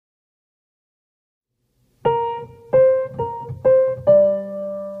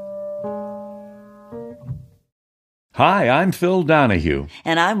Hi, I'm Phil Donahue.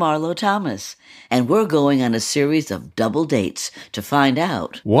 And I'm Marlo Thomas. And we're going on a series of double dates to find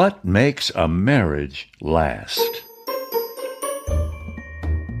out What makes a marriage last?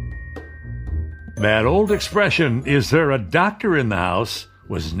 That old expression, "Is there a doctor in the house?"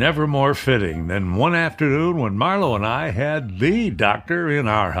 was never more fitting than one afternoon when Marlo and I had the doctor in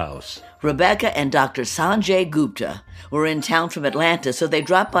our house. Rebecca and Dr. Sanjay Gupta were in town from Atlanta, so they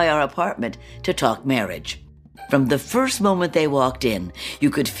dropped by our apartment to talk marriage. From the first moment they walked in, you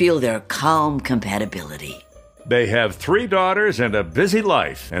could feel their calm compatibility. They have 3 daughters and a busy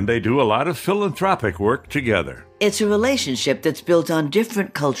life, and they do a lot of philanthropic work together. It's a relationship that's built on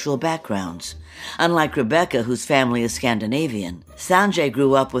different cultural backgrounds. Unlike Rebecca, whose family is Scandinavian, Sanjay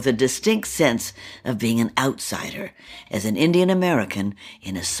grew up with a distinct sense of being an outsider as an Indian American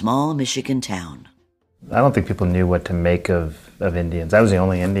in a small Michigan town. I don't think people knew what to make of Indians. I was the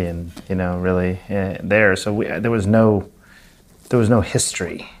only Indian, really there. So there was no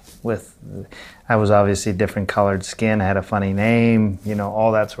history with. I was obviously different colored skin, had a funny name,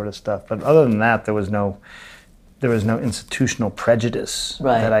 all that sort of stuff. But other than that, there was no institutional prejudice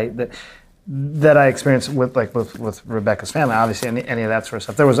that I experienced with Rebecca's family. Obviously, any of that sort of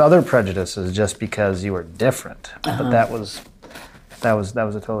stuff. There was other prejudices just because you were different, but that was a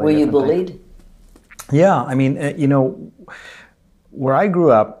totally. Were you different bullied? thing. Yeah, where I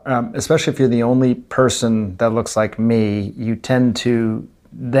grew up, especially if you're the only person that looks like me, you tend to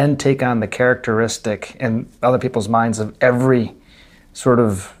then take on the characteristic in other people's minds of every sort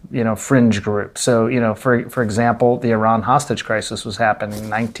of, fringe group. So, for example, the Iran hostage crisis was happening in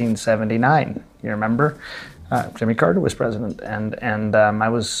 1979. You remember? Jimmy Carter was president, and I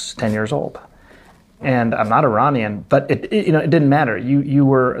was 10 years old. And I'm not Iranian, but it didn't matter. You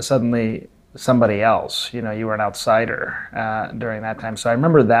were suddenly somebody else. You were an outsider during that time. So I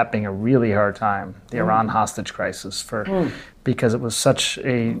remember that being a really hard time, the Iran hostage crisis, because it was such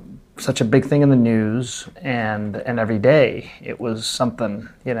a big thing in the news, and every day it was something,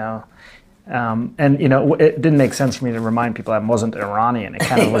 it didn't make sense for me to remind people I wasn't Iranian. It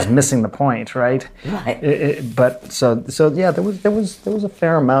kind of was missing the point, right? Right. But yeah, there was a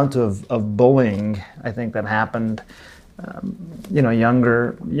fair amount of bullying, I think, that happened.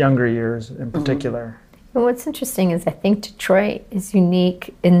 Younger years in particular. And what's interesting is I think Detroit is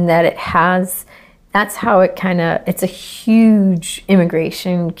unique in that that's how it's a huge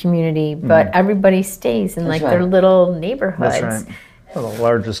immigration community, but everybody stays in their little neighborhoods. That's right. Well, the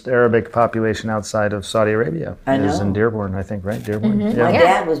largest Arabic population outside of Saudi Arabia is in Dearborn, I think, right? Dearborn. Mm-hmm. Yeah. My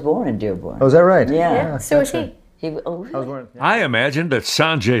dad was born in Dearborn. Oh, is that right? Yeah. So was he. Really? I imagine that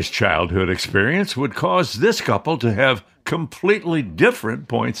Sanjay's childhood experience would cause this couple to have completely different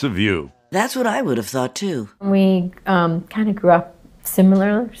points of view. That's what I would have thought, too. We kind of grew up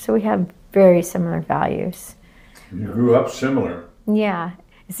similar, so we have very similar values. You grew up similar? Yeah.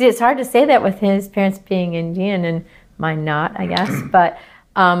 See, it's hard to say that with his parents being Indian and mine not, I guess, but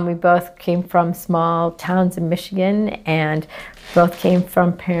we both came from small towns in Michigan, and both came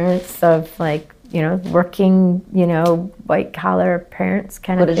from parents of working, white-collar parents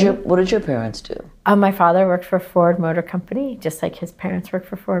kind of thing. What did your parents do? My father worked for Ford Motor Company, just like his parents worked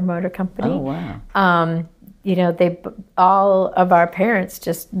for Ford Motor Company. Oh, wow. All of our parents,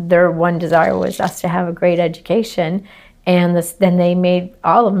 just their one desire was us to have a great education, and then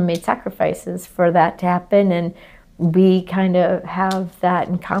all of them made sacrifices for that to happen, and we kind of have that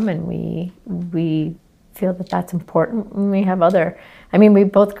in common. We feel that that's important, and we have we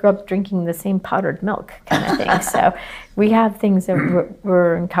both grew up drinking the same powdered milk kind of thing. So we have things that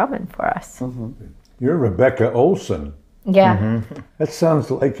were in common for us. Mm-hmm. You're Rebecca Olson. Yeah. Mm-hmm. That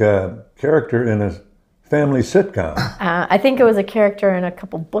sounds like a character in a family sitcom. I think it was a character in a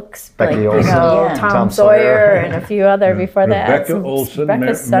couple books, Becky Olson. Tom Sawyer, and a few other before that. Rebecca Olson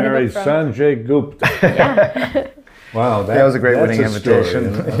married Sanjay Gupta. Yeah. Wow, that was a great winning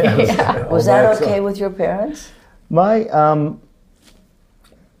invitation. Yeah. Was that okay with your parents?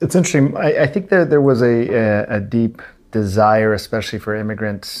 It's interesting. I think there was a deep desire, especially for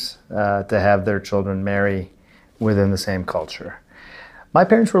immigrants, to have their children marry within the same culture. My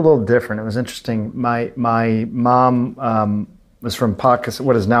parents were a little different. It was interesting. My mom was from Pakistan,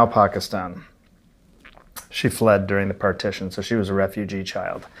 what is now Pakistan. She fled during the partition, so she was a refugee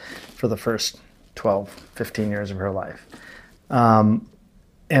child for the first 12, 15 years of her life. And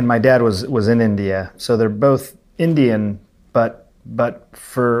my dad was in India, so they're both Indian, but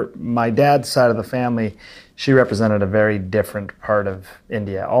for my dad's side of the family, she represented a very different part of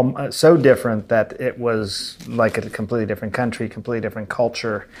India. So different that it was like a completely different country, completely different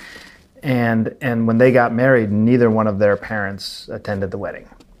culture. And when they got married, neither one of their parents attended the wedding.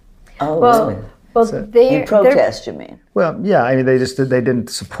 Oh, well, really? Well, In protest, you mean? Well, yeah. I mean, they didn't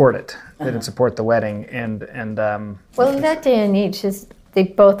support it. They didn't support the wedding, and well, in that day and age, they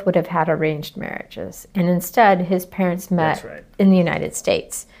both would have had arranged marriages, and instead, his parents met in the United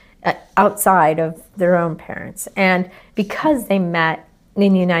States, outside of their own parents, and because they met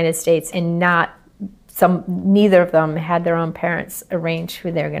in the United States and neither of them had their own parents arrange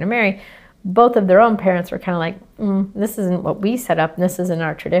who they were going to marry. Both of their own parents were kind of like, this isn't what we set up, and this isn't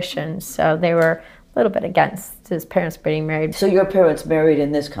our tradition. So they were a little bit against his parents getting married. So your parents married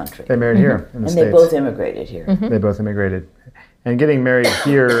in this country? They married here in the States. And they both immigrated here? They both immigrated. And getting married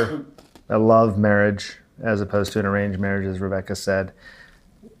here, a love marriage, as opposed to an arranged marriage, as Rebecca said,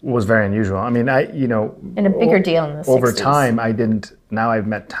 was very unusual. I mean, and a bigger deal in the 60s. Over time, now I've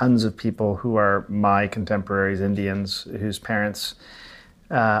met tons of people who are my contemporaries, Indians, whose parents,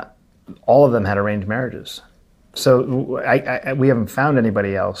 all of them had arranged marriages. So we haven't found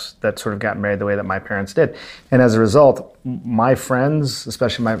anybody else that sort of got married the way that my parents did. And as a result, my friends,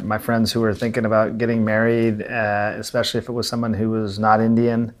 especially my friends who were thinking about getting married, especially if it was someone who was not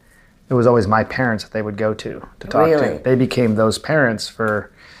Indian, it was always my parents that they would go to talk to. They became those parents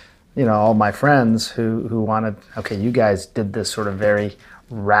for, all my friends who wanted, okay, you guys did this sort of very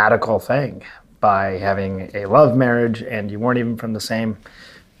radical thing by having a love marriage, and you weren't even from the same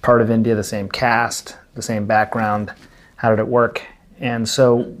part of India, the same caste, the same background. How did it work? And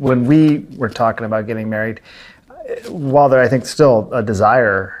so when we were talking about getting married, while there I think still a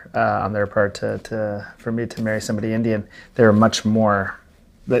desire on their part for me to marry somebody Indian, they were much more,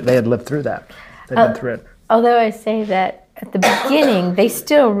 they had lived through that. They'd been through it. Although I say that at the beginning, they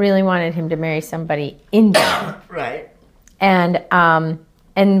still really wanted him to marry somebody Indian. Right. And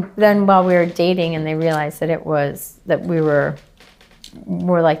then while we were dating and they realized that we were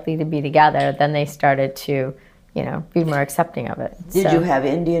more likely to be together, then they started to, be more accepting of it. Did you have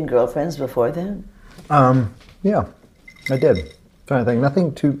Indian girlfriends before then? Yeah, I did. I'm trying to think,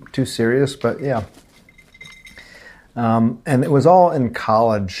 nothing too serious, but yeah. And it was all in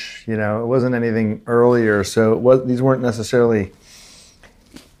college, it wasn't anything earlier. So these weren't necessarily,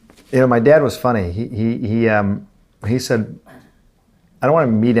 my dad was funny. He said, I don't want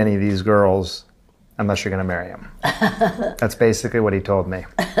to meet any of these girls unless you're going to marry them. That's basically what he told me.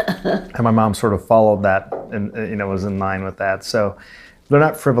 And my mom sort of followed that and, was in line with that. So they're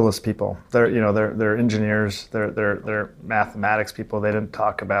not frivolous people. They're engineers. They're mathematics people. They didn't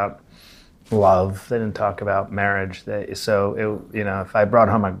talk about love. They didn't talk about marriage. If I brought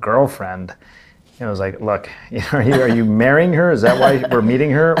home a girlfriend, it was like, look, are you marrying her? Is that why we're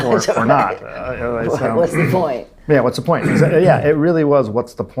meeting her, or not? What's the point? Yeah, what's the point? Yeah, it really was.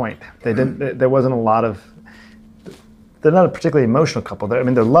 What's the point? There wasn't a lot of. They're not a particularly emotional couple. They're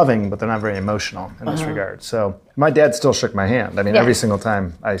loving, but they're not very emotional in this regard. So my dad still shook my hand. Every single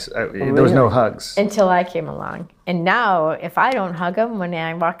time there was no hugs until I came along. And now, if I don't hug him when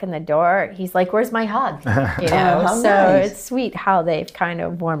I walk in the door, he's like, "Where's my hug?" So nice. It's sweet how they've kind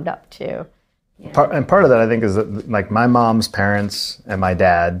of warmed up too. Yeah. And part of that, I think, is that like my mom's parents and my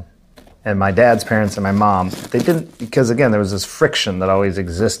dad, and my dad's parents and my mom, they didn't, because again, there was this friction that always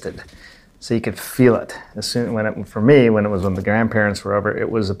existed. So you could feel it. For me, when the grandparents were over,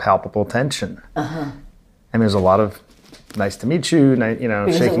 it was a palpable tension. There's a lot of nice to meet you,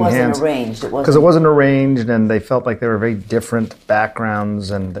 because shaking hands. Because it wasn't arranged, and they felt like they were very different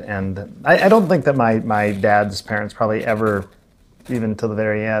backgrounds. And I don't think that my dad's parents probably ever, even to the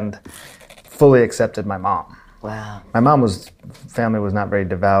very end, fully accepted my mom. Wow. My mom's family was not very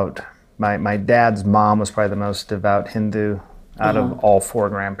devout. My dad's mom was probably the most devout Hindu out of all four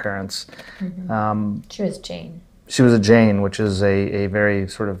grandparents. She was Jain. She was a Jain, which is a very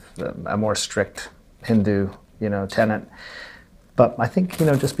sort of a more strict Hindu, tenet. But I think,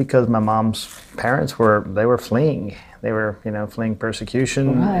 just because my mom's parents were fleeing. They were, fleeing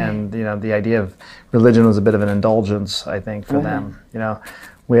persecution, and the idea of religion was a bit of an indulgence, I think, for them.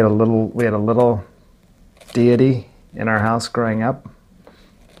 We had a little deity in our house growing up.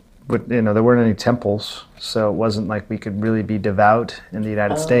 But there weren't any temples, so it wasn't like we could really be devout in the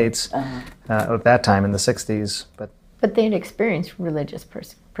United States at that time in the 60s. But they had experienced religious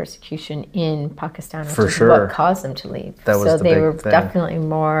persecution in Pakistan, which For is sure. what caused them to leave. That was so the they big were thing. definitely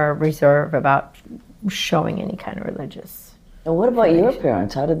more reserved about showing any kind of religious. And what about your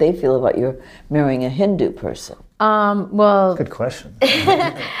parents? How did they feel about your marrying a Hindu person? Well, Good question.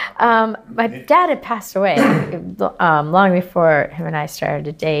 my dad had passed away long before him and I started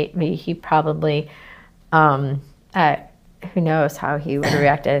to date. He probably, who knows how he would have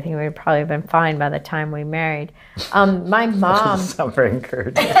reacted. I think we would probably have been fine by the time we married. My mom... That's not very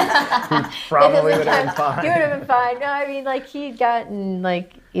encouraging. He probably would have been fine. He would have been fine. No, he'd gotten,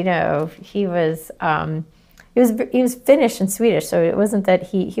 you know, he was Finnish and Swedish, so it wasn't that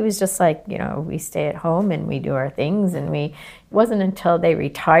he was just like, you know, we stay at home and we do our things, and it wasn't until they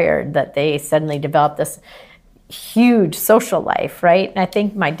retired that they suddenly developed this huge social life, right? And I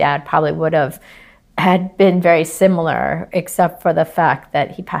think my dad probably had been very similar, except for the fact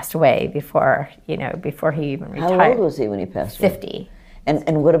that he passed away before he even retired. How old was he when he passed away? 50.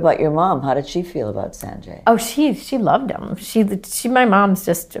 And what about your mom? How did she feel about Sanjay? Oh, she loved him. My mom's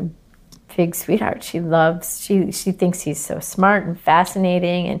just a big sweetheart. She thinks he's so smart and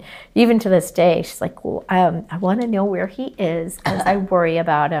fascinating, and even to this day, she's like, well, I want to know where he is because I worry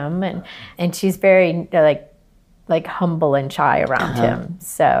about him, and she's very like humble and shy around him,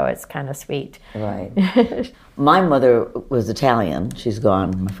 so it's kind of sweet. Right. My mother was Italian. She's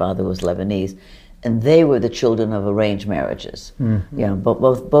gone. My father was Lebanese, and they were the children of arranged marriages. Mm-hmm. You know,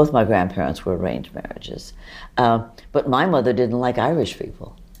 both my grandparents were arranged marriages, but my mother didn't like Irish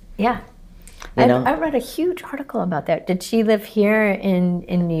people. Yeah. I read a huge article about that. Did she live here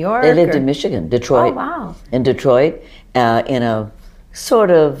in New York? They lived in Michigan, Detroit. Oh, wow. In Detroit, in a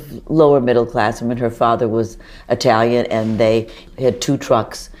sort of lower middle class. I mean, her father was Italian, and they had 2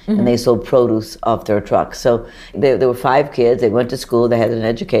 trucks, and they sold produce off their trucks. So there were 5 kids. They went to school. They had an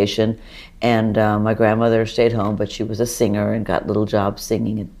education, and my grandmother stayed home, but she was a singer and got little jobs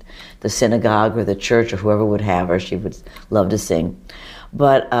singing at the synagogue or the church or whoever would have her. She would love to sing,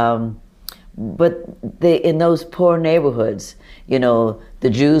 but they, in those poor neighborhoods, you know, the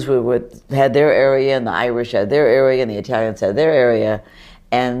Jews had their area, and the Irish had their area, and the Italians had their area,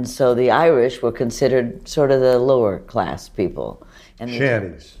 and so the Irish were considered sort of the lower class people. And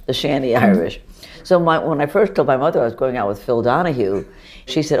Shanties. The shanty Irish. So when I first told my mother I was going out with Phil Donahue,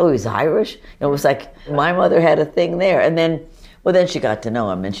 she said, "Oh, he's Irish?" And it was like my mother had a thing there, and then she got to know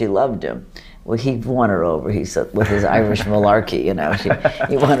him, and she loved him. Well, he won her over. He said with his Irish malarkey, you know,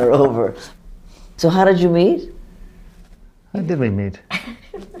 he won her over. So how did you meet? How did we meet?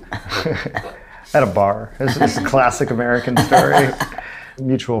 At a bar. It's a classic American story.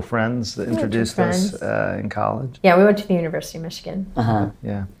 Mutual friends that introduced us in college. Yeah, we went to the University of Michigan.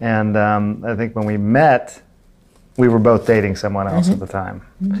 Yeah, and I think when we met, we were both dating someone else at the time.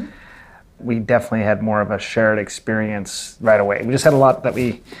 Mm-hmm. We definitely had more of a shared experience right away. We just had a lot that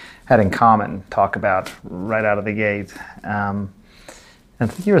we had in common, talk about right out of the gate. And I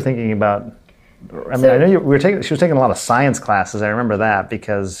think you were thinking about, I know she was taking a lot of science classes. I remember that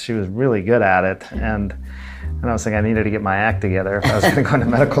because she was really good at it. And I was thinking I needed to get my act together if I was going to go into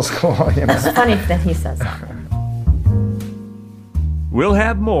medical school. You know? It's funny that he says that. We'll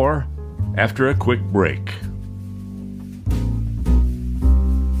have more after a quick break.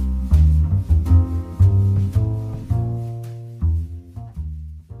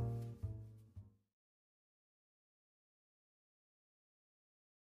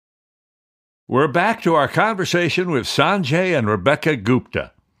 We're back to our conversation with Sanjay and Rebecca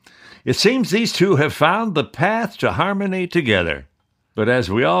Gupta. It seems these two have found the path to harmony together. But as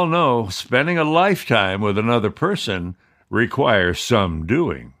we all know, spending a lifetime with another person requires some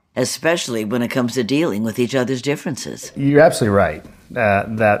doing. Especially when it comes to dealing with each other's differences. You're absolutely right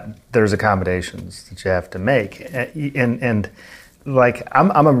that there's accommodations that you have to make. And like,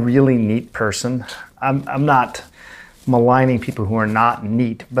 I'm a really neat person. I'm not maligning people who are not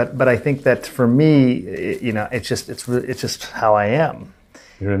neat, but I think that for me, you know, it's just how I am.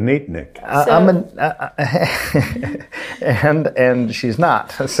 You're a neat Nick. And she's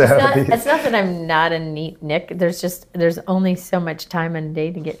not. So it's not that I'm not a neat Nick. There's only so much time in a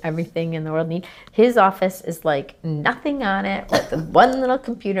day to get everything in the world neat. His office is like nothing on it, with one little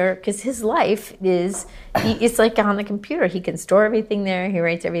computer, because his life is, it's like on the computer. He can store everything there. He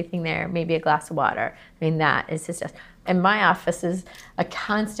writes everything there. Maybe a glass of water. I mean, that is his desk. And my office is a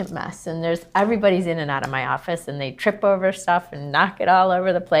constant mess, and everybody's in and out of my office, and they trip over stuff and knock it all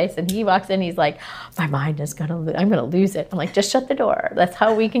over the place. And he walks in, he's like, I'm gonna lose it. I'm like, just shut the door. That's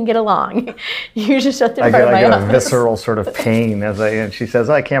how we can get along. You just shut the door. I get a visceral sort of pain and she says,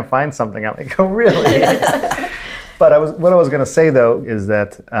 I can't find something. I'm like, oh, really? But what I was gonna say though is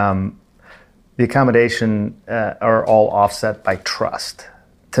that the accommodation are all offset by trust,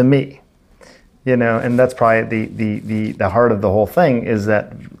 to me. You know, and that's probably the heart of the whole thing, is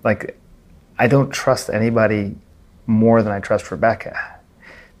that, like, I don't trust anybody more than I trust Rebecca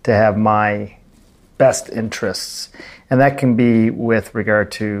to have my best interests. And that can be with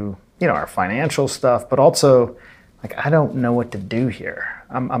regard to, you know, our financial stuff, but also, like, I don't know what to do here.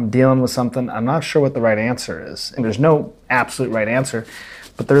 I'm dealing with something, I'm not sure what the right answer is. And there's no absolute right answer,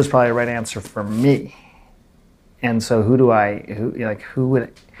 but there's probably a right answer for me. And so who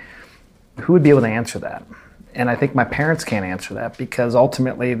would be able to answer that? And I think my parents can't answer that because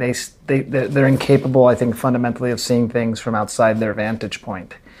ultimately they're incapable, I think, fundamentally of seeing things from outside their vantage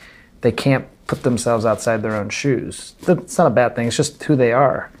point. They can't put themselves outside their own shoes. That's not a bad thing. It's just who they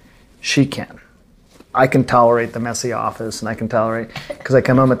are. She can. I can tolerate the messy office, and I can tolerate, because I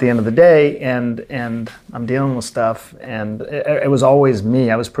come home at the end of the day and I'm dealing with stuff, and it was always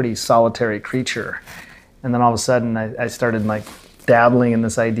me. I was a pretty solitary creature. And then all of a sudden I started like dabbling in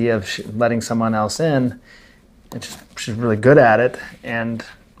this idea of letting someone else in. And she's really good at it, and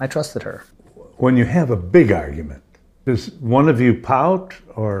I trusted her. When you have a big argument, does one of you pout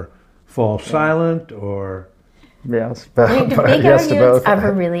or fall silent or? Yes, I mean, do big yes to arguments both.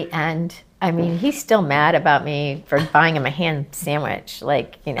 ever really end? I mean, he's still mad about me for buying him a ham sandwich,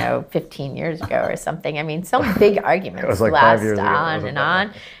 15 years ago or something. I mean, some big arguments was like 5 last years ago. on and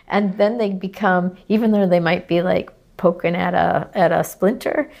on, and then they become, even though they might be like poking at a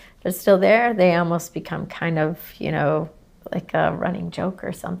splinter, they're still there. They almost become kind of, like a running joke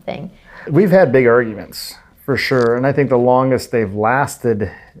or something. We've had big arguments, for sure, and I think the longest they've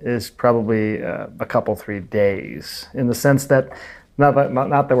lasted is probably a couple, 3 days, in the sense that not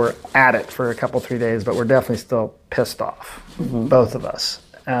that we're at it for a couple, 3 days, but we're definitely still pissed off, both of us.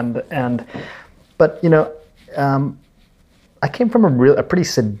 But I came from a pretty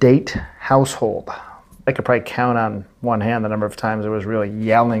sedate household. I could probably count on one hand the number of times I was really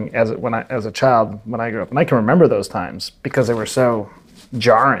yelling as a child when I grew up. And I can remember those times because they were so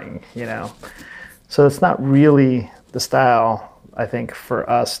jarring, So it's not really the style, I think, for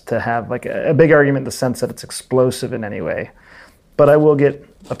us to have like a big argument in the sense that it's explosive in any way. But I will get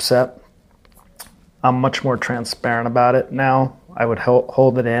upset. I'm much more transparent about it now. I would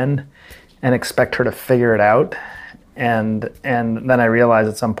hold it in and expect her to figure it out. And then I realized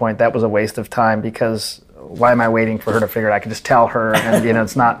at some point that was a waste of time, because why am I waiting for her to figure it out? I can just tell her, and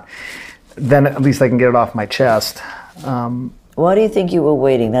it's not. Then at least I can get it off my chest. Why do you think you were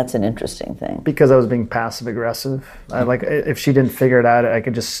waiting? That's an interesting thing. Because I was being passive aggressive. If she didn't figure it out, I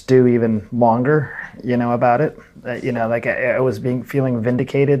could just stew even longer, about it. I was feeling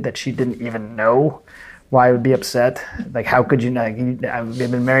vindicated that she didn't even know why I would be upset. Like, how could you know? I've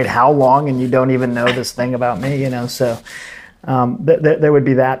been married how long, and you don't even know this thing about me, So there would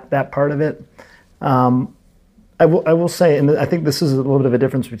be that part of it. I will say, and I think this is a little bit of a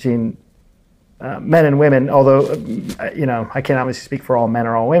difference between men and women, although, I can't obviously speak for all men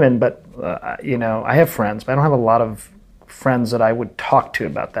or all women, but, I have friends, but I don't have a lot of friends that I would talk to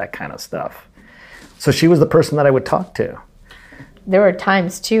about that kind of stuff. So she was the person that I would talk to. There were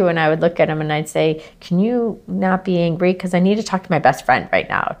times too when I would look at him and I'd say, can you not be angry? Because I need to talk to my best friend right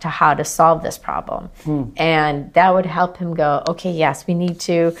now to how to solve this problem. And that would help him go, okay, yes, we need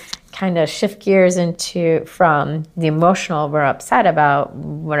to kind of shift gears from the emotional, we're upset about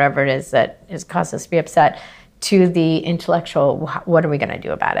whatever it is that has caused us to be upset, to the intellectual, what are we going to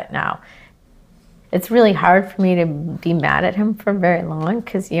do about it now? It's really hard for me to be mad at him for very long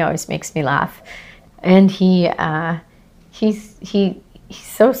because he always makes me laugh. And he's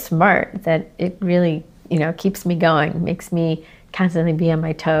so smart that it really, keeps me going, makes me constantly be on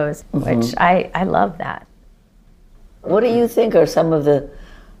my toes, which I love that. What do you think are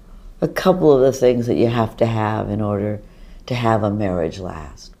a couple of the things that you have to have in order to have a marriage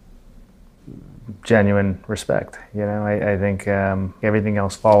last? Genuine respect, I think everything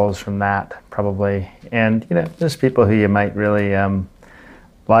else follows from that, probably. And, there's people who you might really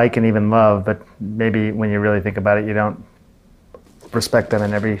like and even love, but maybe when you really think about it, you don't respect them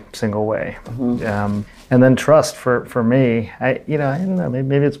in every single way. And then trust for me, I don't know,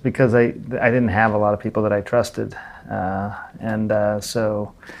 maybe it's because I didn't have a lot of people that I trusted.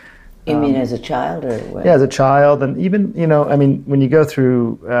 So. You mean as a child or what? Yeah, as a child, and even, when you go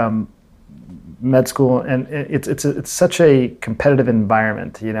through med school, and it's such a competitive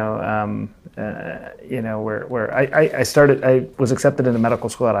environment, where I was accepted into medical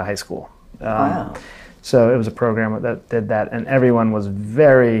school out of high school. Wow. So it was a program that did that, and everyone was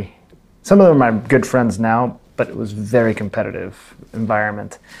some of them are my good friends now, but it was very competitive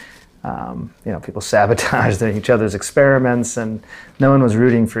environment. People sabotaged each other's experiments, and no one was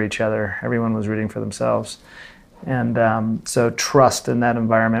rooting for each other. Everyone was rooting for themselves. And so trust in that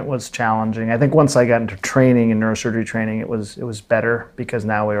environment was challenging. I think once I got into training and neurosurgery training, it was better, because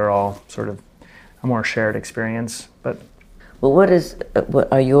now we were all sort of a more shared experience. But well, what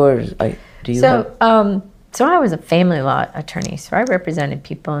are yours? So I was a family law attorney, so I represented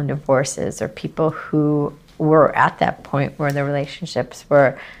people in divorces or people who were at that point where their relationships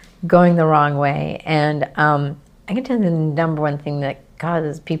were going the wrong way. And I can tell you the number one thing that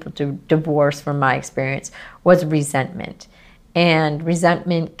causes people to divorce, from my experience, was resentment. And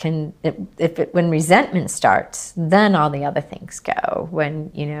resentment can, when resentment starts, then all the other things go.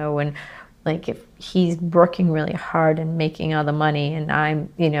 When, like if he's working really hard and making all the money and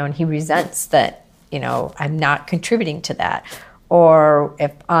I'm, and he resents that, I'm not contributing to that. Or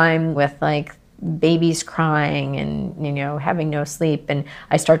if I'm with like babies crying and, having no sleep, and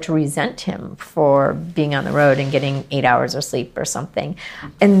I start to resent him for being on the road and getting 8 hours of sleep or something.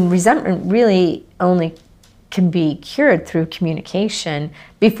 And resentment really only can be cured through communication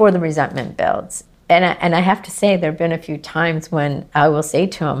before the resentment builds. And I have to say, there have been a few times when I will say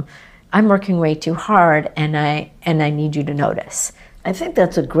to him, I'm working way too hard and I need you to notice. I think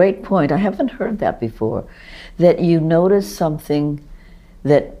that's a great point. I haven't heard that before, that you notice something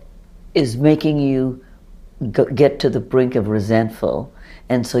that is making you get to the brink of resentful,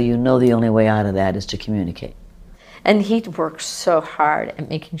 and so the only way out of that is to communicate. And he works so hard at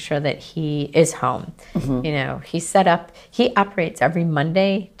making sure that he is home. Mm-hmm. He operates every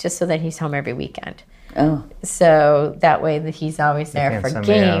Monday just so that he's home every weekend. Oh. So that way that he's always there for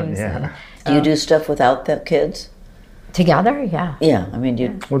games. Yeah. Do you do stuff without the kids? Together, yeah. Yeah, I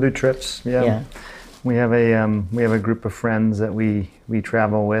mean, We'll do trips. Yeah. We have a group of friends that we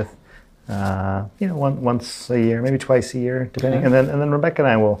travel with. Once a year, maybe twice a year, depending. Mm-hmm. And then Rebecca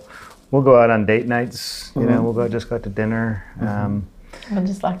and I we'll go out on date nights. Mm-hmm. We'll just go out to dinner. We'll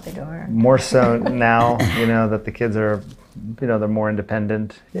just lock the door. More so now, that the kids are, they're more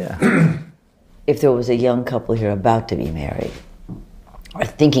independent. Yeah. If there was a young couple here about to be married, or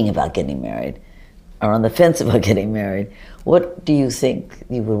thinking about getting married, or on the fence about getting married, what do you think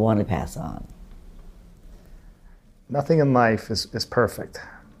you would want to pass on? Nothing in life is perfect.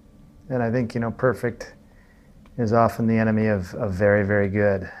 And I think, perfect is often the enemy of very, very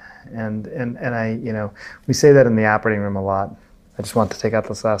good. And I, we say that in the operating room a lot. I just want to take out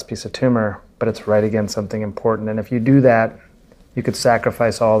this last piece of tumor, but it's right against something important. And if you do that, you could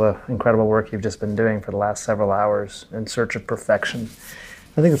sacrifice all the incredible work you've just been doing for the last several hours in search of perfection.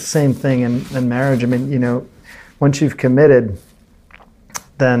 I think it's the same thing in marriage. I mean, once you've committed,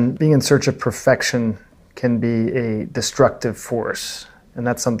 then being in search of perfection can be a destructive force. And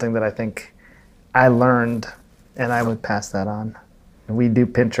that's something that I think I learned, and I would pass that on. And we do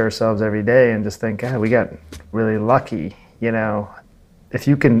pinch ourselves every day and just think, we got really lucky. If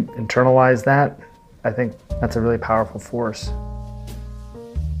you can internalize that, I think that's a really powerful force.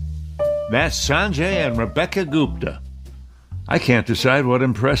 That's Sanjay and Rebecca Gupta. I can't decide what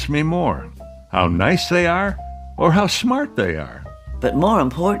impressed me more, how nice they are or how smart they are. But more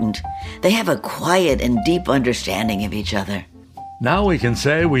important, they have a quiet and deep understanding of each other. Now we can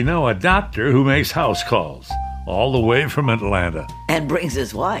say we know a doctor who makes house calls, all the way from Atlanta. And brings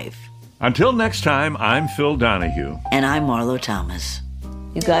his wife. Until next time, I'm Phil Donahue. And I'm Marlo Thomas.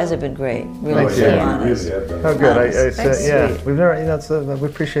 You guys have been great. Really honest. Oh, good. I said, we've never, we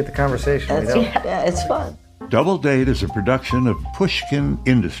appreciate the conversation. Yeah, it's fun. Double Date is a production of Pushkin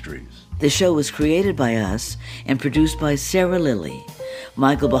Industries. The show was created by us and produced by Sarah Lilly.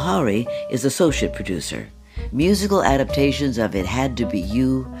 Michael Bahari is associate producer. Musical adaptations of It Had to Be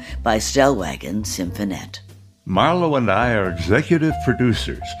You by Stellwagen Symphonette. Marlo and I are executive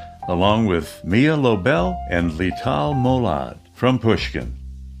producers, along with Mia Lobel and Lital Molad from Pushkin.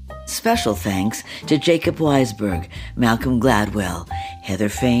 Special thanks to Jacob Weisberg, Malcolm Gladwell, Heather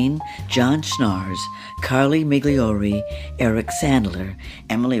Fain, John Schnars, Carly Migliori, Eric Sandler,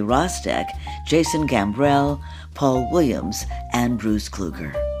 Emily Rostek, Jason Gambrell, Paul Williams, and Bruce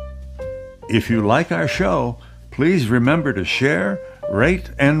Kluger. If you like our show, please remember to share, rate,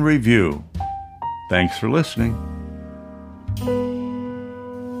 and review. Thanks for listening.